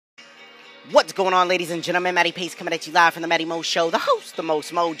What's going on, ladies and gentlemen? Matty Pace coming at you live from the Matty Mo Show, the host, the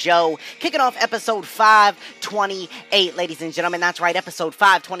most MOJO, kicking off episode 528, ladies and gentlemen. That's right, episode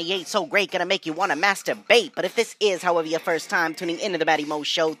 528, so great, gonna make you want to masturbate. But if this is, however, your first time tuning into the Matty Mo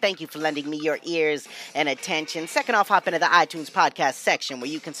Show, thank you for lending me your ears and attention. Second off, hop into the iTunes podcast section where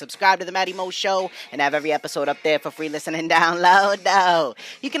you can subscribe to the Matty Mo Show and have every episode up there for free listen and download. No.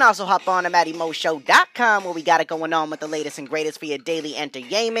 You can also hop on to MattyMoShow.com where we got it going on with the latest and greatest for your daily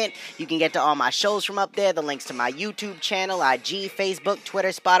entertainment. You can get to all my shows from up there, the links to my YouTube channel, IG, Facebook, Twitter,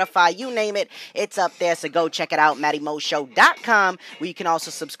 Spotify, you name it, it's up there, so go check it out, MattyMoShow.com, where you can also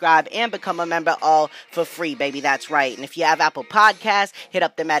subscribe and become a member all for free, baby, that's right. And if you have Apple Podcasts, hit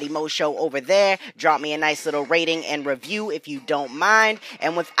up the Matty Mo Show over there, drop me a nice little rating and review if you don't mind,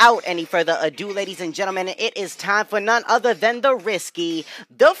 and without any further ado, ladies and gentlemen, it is time for none other than the Frisky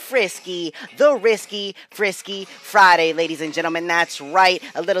Friday, ladies and gentlemen, that's right,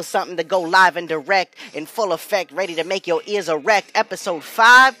 a little something to go live and direct in full effect, ready to make your ears erect. Episode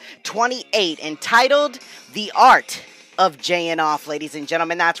 528, entitled The Art of Jaying Off, ladies and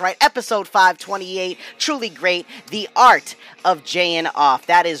gentlemen. That's right, episode 528, truly great, The Art of Jaying Off.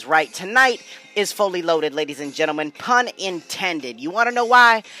 That is right, tonight is fully loaded, ladies and gentlemen, pun intended. You want to know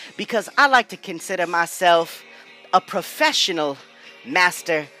why? Because I like to consider myself a professional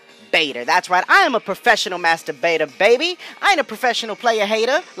masturbator. That's right, I am a professional masturbator, baby. I ain't a professional player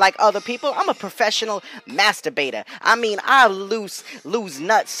hater like other people. I'm a professional masturbator. I mean, I lose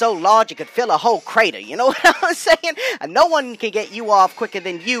nuts so large you could fill a whole crater. You know what I'm saying? No one can get you off quicker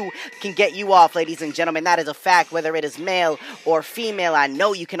than you can get you off, ladies and gentlemen. That is a fact, whether it is male or female. I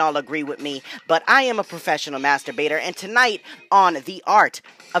know you can all agree with me, but I am a professional masturbator, and tonight on The Art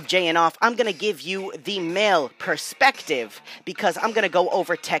of Jaying Off, I'm going to give you the male perspective because I'm going to go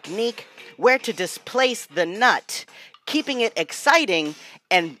over technique, where to displace the nut, keeping it exciting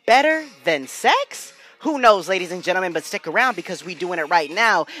and better than sex? Who knows, ladies and gentlemen, but stick around because we're doing it right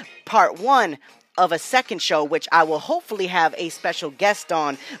now. Part 1 of a second show, which I will hopefully have a special guest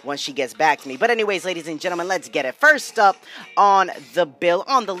on once she gets back to me. But anyways, ladies and gentlemen, let's get it. First up on the bill,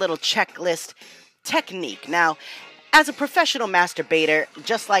 on the little checklist, technique. Now, as a professional masturbator,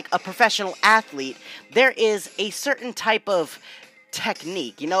 just like a professional athlete, there is a certain type of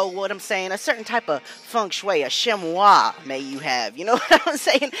technique, you know what I'm saying? A certain type of feng shui, a chamois may you have, you know what I'm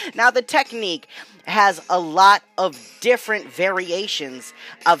saying? Now, the technique has a lot of different variations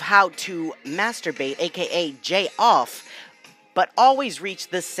of how to masturbate, aka jay off, but always reach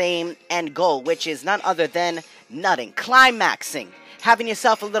the same end goal, which is none other than nutting, climaxing, having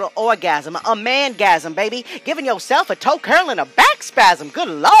yourself a little orgasm, a man-gasm, baby, giving yourself a toe curl and a back spasm, good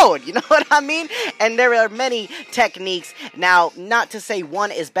lord, you know what I mean? And there are many techniques. Now, not to say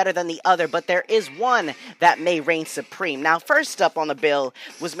one is better than the other, but there is one that may reign supreme. Now, first up on the bill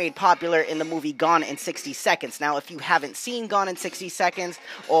was made popular in the movie Gone in 60 Seconds. Now, if you haven't seen Gone in 60 Seconds,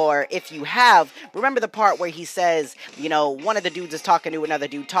 or if you have, remember the part where he says, you know, one of the dudes is talking to another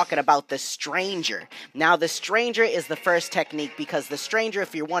dude, talking about the stranger. Now, the stranger is the first technique because the stranger,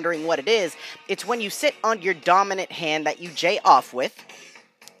 if you're wondering what it is, it's when you sit on your dominant hand that you jay off with,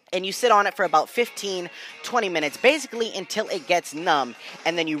 and you sit on it for about 15-20 minutes, basically until it gets numb,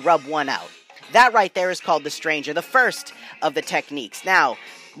 and then you rub one out. That right there is called the stranger, the first of the techniques. Now,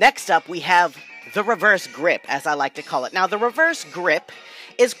 next up we have the reverse grip, as I like to call it. Now, the reverse grip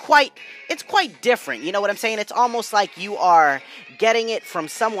is quite different, you know what I'm saying? It's almost like you are getting it from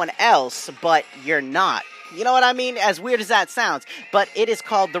someone else, but you're not. You know what I mean? As weird as that sounds. But it is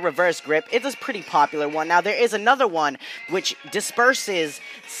called the reverse grip. It is a pretty popular one. Now, there is another one which disperses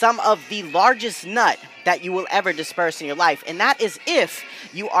some of the largest nut that you will ever disperse in your life. And that is if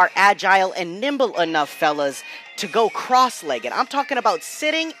you are agile and nimble enough, fellas, to go cross-legged. I'm talking about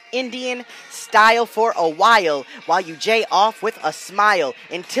sitting Indian style for a while you jay off with a smile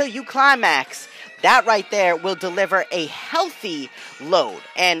until you climax. That right there will deliver a healthy load.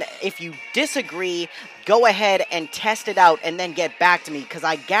 And if you disagree, go ahead and test it out and then get back to me, because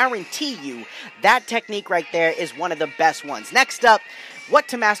I guarantee you that technique right there is one of the best ones. Next up, what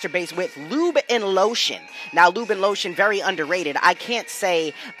to masturbate with, lube and lotion. Now, lube and lotion, very underrated. I can't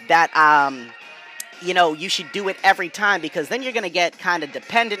say that you know, you should do it every time, because then you're going to get kind of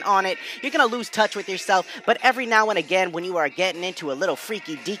dependent on it. You're going to lose touch with yourself. But every now and again, when you are getting into a little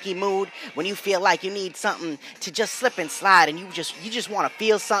freaky deaky mood, when you feel like you need something to just slip and slide, and you just want to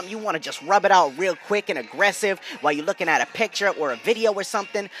feel something, you want to just rub it out real quick and aggressive while you're looking at a picture or a video or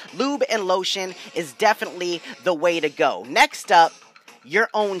something, lube and lotion is definitely the way to go. Next up, your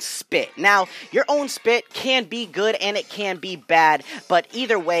own spit. Now, your own spit can be good and it can be bad, but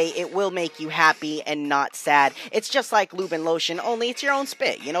either way, it will make you happy and not sad. It's just like lube and lotion, only it's your own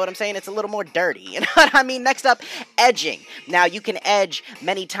spit. You know what I'm saying? It's a little more dirty. You know what I mean? Next up, edging. Now, you can edge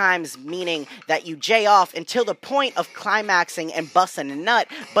many times, meaning that you jay off until the point of climaxing and busting a nut,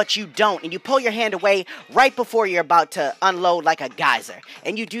 but you don't. And you pull your hand away right before you're about to unload like a geyser.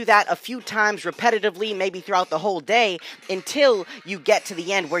 And you do that a few times repetitively, maybe throughout the whole day, until you get to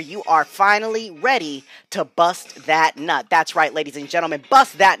the end where you are finally ready to bust that nut. That's right, ladies and gentlemen,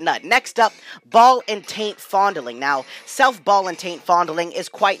 bust that nut. Next up, ball and taint fondling. Now, self-ball and taint fondling is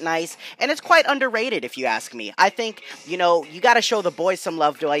quite nice, and it's quite underrated if you ask me. I think, you gotta show the boys some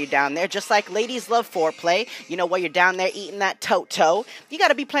love while you're down there, just like ladies love foreplay. While you're down there eating that toe, you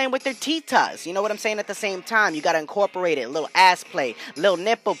gotta be playing with their titas. You know what I'm saying? At the same time, you gotta incorporate it. A little ass play, a little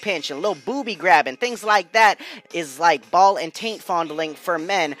nipple pinch, a little booby grabbing, things like that is like ball and taint fondling for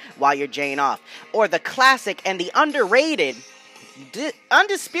men while you're jaying off. Or the classic and the underrated,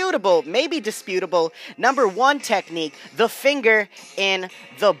 undisputable, maybe disputable, number one technique, the finger in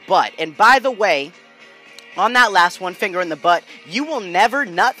the butt. And by the way, on that last one, finger in the butt, you will never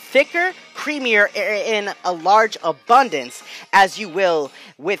nut thicker, creamier in a large abundance as you will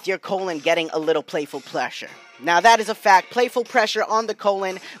with your colon getting a little playful pressure. Now, that is a fact. Playful pressure on the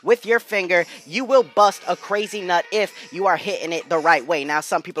colon with your finger, you will bust a crazy nut if you are hitting it the right way. Now,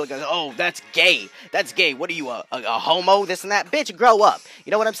 some people are going, oh, that's gay. That's gay. What are you, a homo, this and that? Bitch, grow up.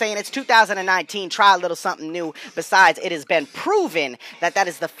 You know what I'm saying? It's 2019. Try a little something new. Besides, it has been proven that that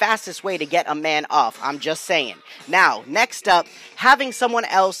is the fastest way to get a man off. I'm just saying. Now, next up, having someone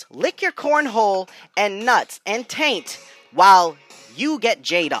else lick your cornhole and nuts and taint while you get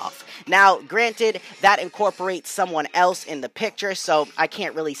jayed off. Now, granted, that incorporates someone else in the picture, so I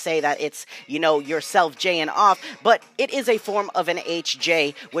can't really say that it's, yourself jaying off, but it is a form of an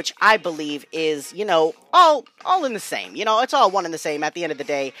HJ, which I believe is, all in the same. It's all one and the same. At the end of the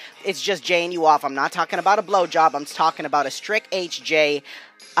day, it's just jaying you off. I'm not talking about a blowjob. I'm talking about a strict HJ,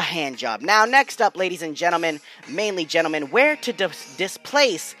 a hand job. Now, next up, ladies and gentlemen, mainly gentlemen, where to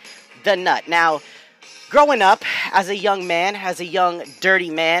displace the nut. Now, growing up as a young man, as a young dirty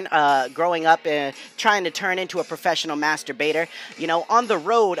man, growing up and trying to turn into a professional masturbator, on the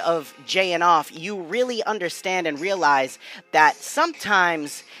road of jaying off, you really understand and realize that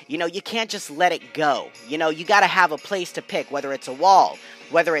sometimes, you can't just let it go. You gotta have a place to pick, whether it's a wall,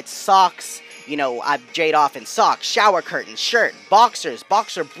 whether it's socks. I've jayed off in socks, shower curtains, shirt, boxers,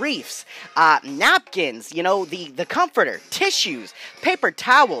 boxer briefs, napkins, the comforter, tissues, paper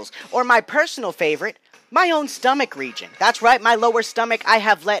towels, or my personal favorite, my own stomach region. That's right, my lower stomach. I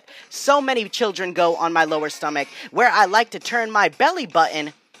have let so many children go on my lower stomach, where I like to turn my belly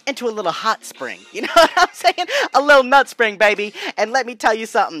button into a little hot spring. You know what I'm saying? A little nut spring, baby. And let me tell you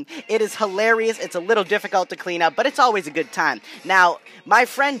something. It is hilarious. It's a little difficult to clean up, but it's always a good time. Now, my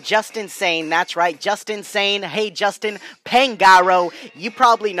friend Justin Sane, that's right, Justin Sane. Hey, Justin Pangaro. You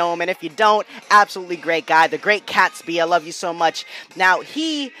probably know him, and if you don't, absolutely great guy. The great Catsby. I love you so much. Now,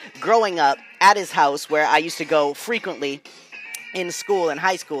 he, growing up at his house, where I used to go frequently, in school, in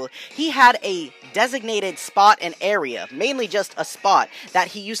high school, he had a designated spot and area, mainly just a spot, that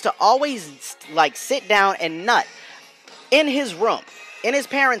he used to always, sit down and nut in his room, in his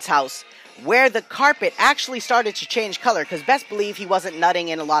parents' house, where the carpet actually started to change color, because best believe he wasn't nutting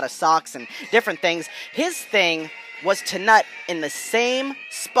in a lot of socks and different things. His thing was to nut in the same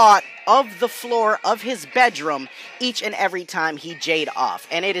spot of the floor of his bedroom each and every time he jayed off.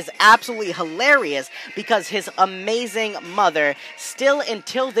 And it is absolutely hilarious because his amazing mother, still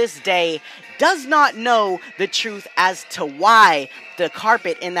until this day, does not know the truth as to why the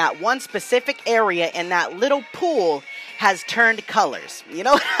carpet in that one specific area in that little pool has turned colors. You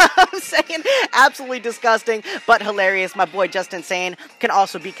know what I'm saying? Absolutely disgusting, but hilarious. My boy Justin Sane can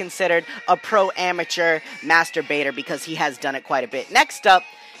also be considered a pro-amateur masturbator because he has done it quite a bit. Next up,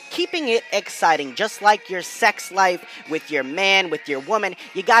 keeping it exciting. Just like your sex life with your man, with your woman,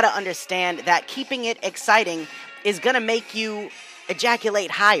 you gotta understand that keeping it exciting is gonna make you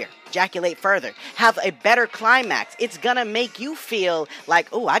ejaculate higher, ejaculate further, have a better climax. It's gonna make you feel like,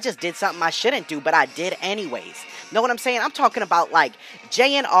 oh, I just did something I shouldn't do, but I did anyways. Know what I'm saying? I'm talking about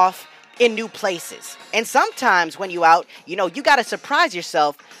jaying off in new places. And sometimes when you out, you gotta surprise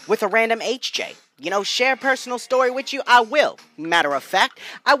yourself with a random HJ. Share a personal story with you, I will. Matter of fact,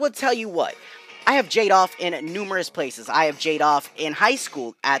 I will tell you what. I have jade off in numerous places. I have jade off in high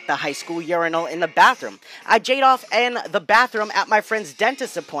school, at the high school urinal in the bathroom. I jade off in the bathroom at my friend's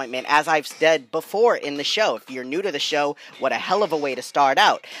dentist appointment, as I've said before in the show. If you're new to the show, what a hell of a way to start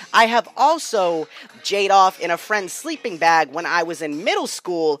out. I have also jade off in a friend's sleeping bag when I was in middle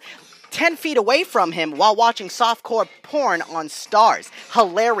school, 10 feet away from him while watching softcore porn on Stars.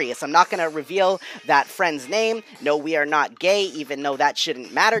 Hilarious. I'm not going to reveal that friend's name. No, we are not gay, even though that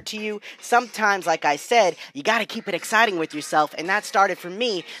shouldn't matter to you. Sometimes, like I said, you got to keep it exciting with yourself, and that started for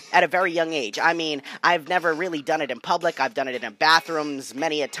me at a very young age. I mean, I've never really done it in public. I've done it in bathrooms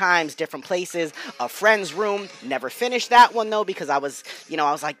many a times, different places, a friend's room. Never finished that one, though, because I was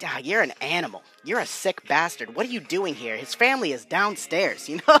like, you're an animal. You're a sick bastard. What are you doing here? His family is downstairs.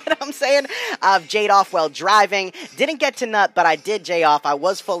 You know what I'm saying? I've jade off while driving. Didn't get to nut, but I did jay off. I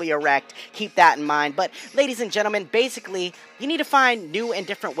was fully erect. Keep that in mind. But ladies and gentlemen, basically, you need to find new and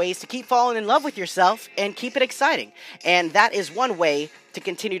different ways to keep falling in love with yourself and keep it exciting. And that is one way to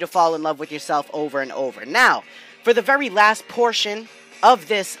continue to fall in love with yourself over and over. Now, for the very last portion of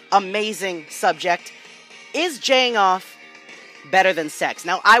this amazing subject, is jaying off better than sex?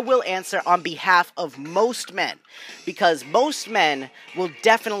 Now, I will answer on behalf of most men, because most men will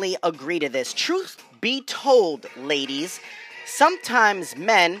definitely agree to this. Truth be told, ladies, sometimes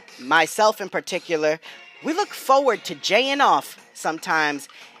men, myself in particular, we look forward to jaying off sometimes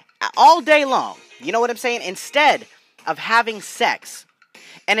all day long. You know what I'm saying? Instead of having sex.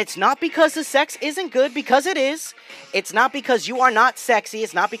 And it's not because the sex isn't good, because it is. It's not because you are not sexy.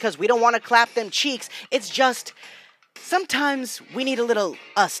 It's not because we don't want to clap them cheeks. It's just sometimes we need a little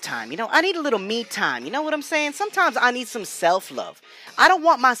us time. I need a little me time. You know what I'm saying? Sometimes I need some self-love. I don't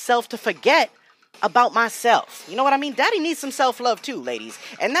want myself to forget about myself. You know what I mean? Daddy needs some self-love too, ladies.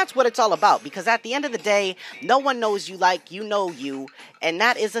 And that's what it's all about. Because at the end of the day, no one knows you like you know you. And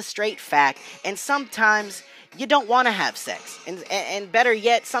that is a straight fact. And sometimes you don't want to have sex. And better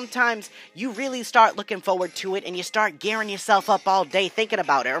yet, sometimes you really start looking forward to it and you start gearing yourself up all day thinking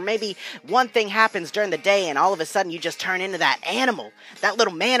about it. Or maybe one thing happens during the day and all of a sudden you just turn into that animal, that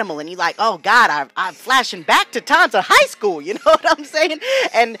little manimal, and you're like, oh God, I'm flashing back to times of high school. You know what I'm saying?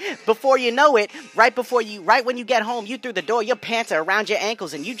 And before you know it, right when you get home, you through the door, your pants are around your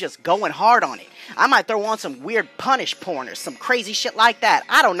ankles and you just going hard on it. I might throw on some weird punish porn or some crazy shit like that.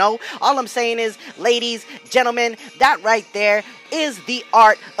 I don't know. All I'm saying is, ladies, gentlemen, that right there is the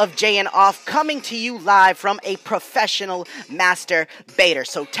art of jaying off, coming to you live from a professional masturbator.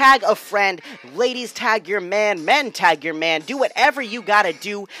 So tag a friend, ladies tag your man, men tag your man, do whatever you gotta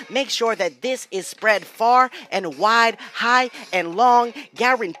do. Make sure that this is spread far and wide, high and long,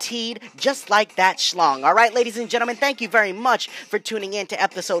 guaranteed, just like that schlong. Alright, ladies and gentlemen, thank you very much for tuning in to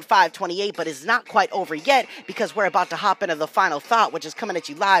episode 528, but it's not quite over yet, because we're about to hop into the final thought, which is coming at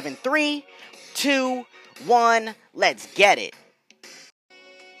you live in 3, 2, 1, let's get it.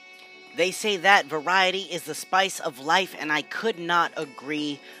 They say that variety is the spice of life, and I could not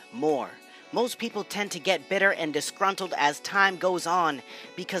agree more. Most people tend to get bitter and disgruntled as time goes on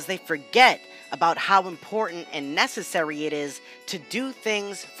because they forget about how important and necessary it is to do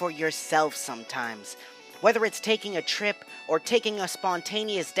things for yourself sometimes. Whether it's taking a trip or taking a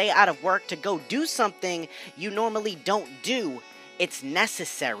spontaneous day out of work to go do something you normally don't do, it's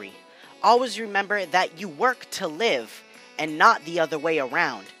necessary. Always remember that you work to live and not the other way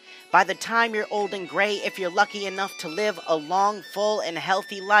around. By the time you're old and gray, if you're lucky enough to live a long, full, and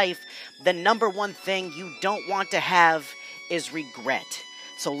healthy life, the number one thing you don't want to have is regret.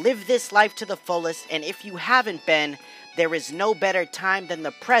 So live this life to the fullest, and if you haven't been, there is no better time than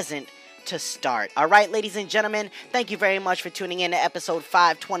the present to start. Alright, ladies and gentlemen, thank you very much for tuning in to episode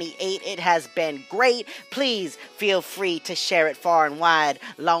 528. It has been great. Please feel free to share it far and wide,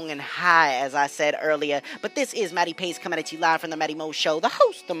 long and high, as I said earlier. But this is Matty Pace coming at you live from the Matty Mo Show, the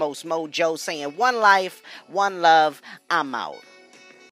host, the most MOJO, saying one life, one love, I'm out.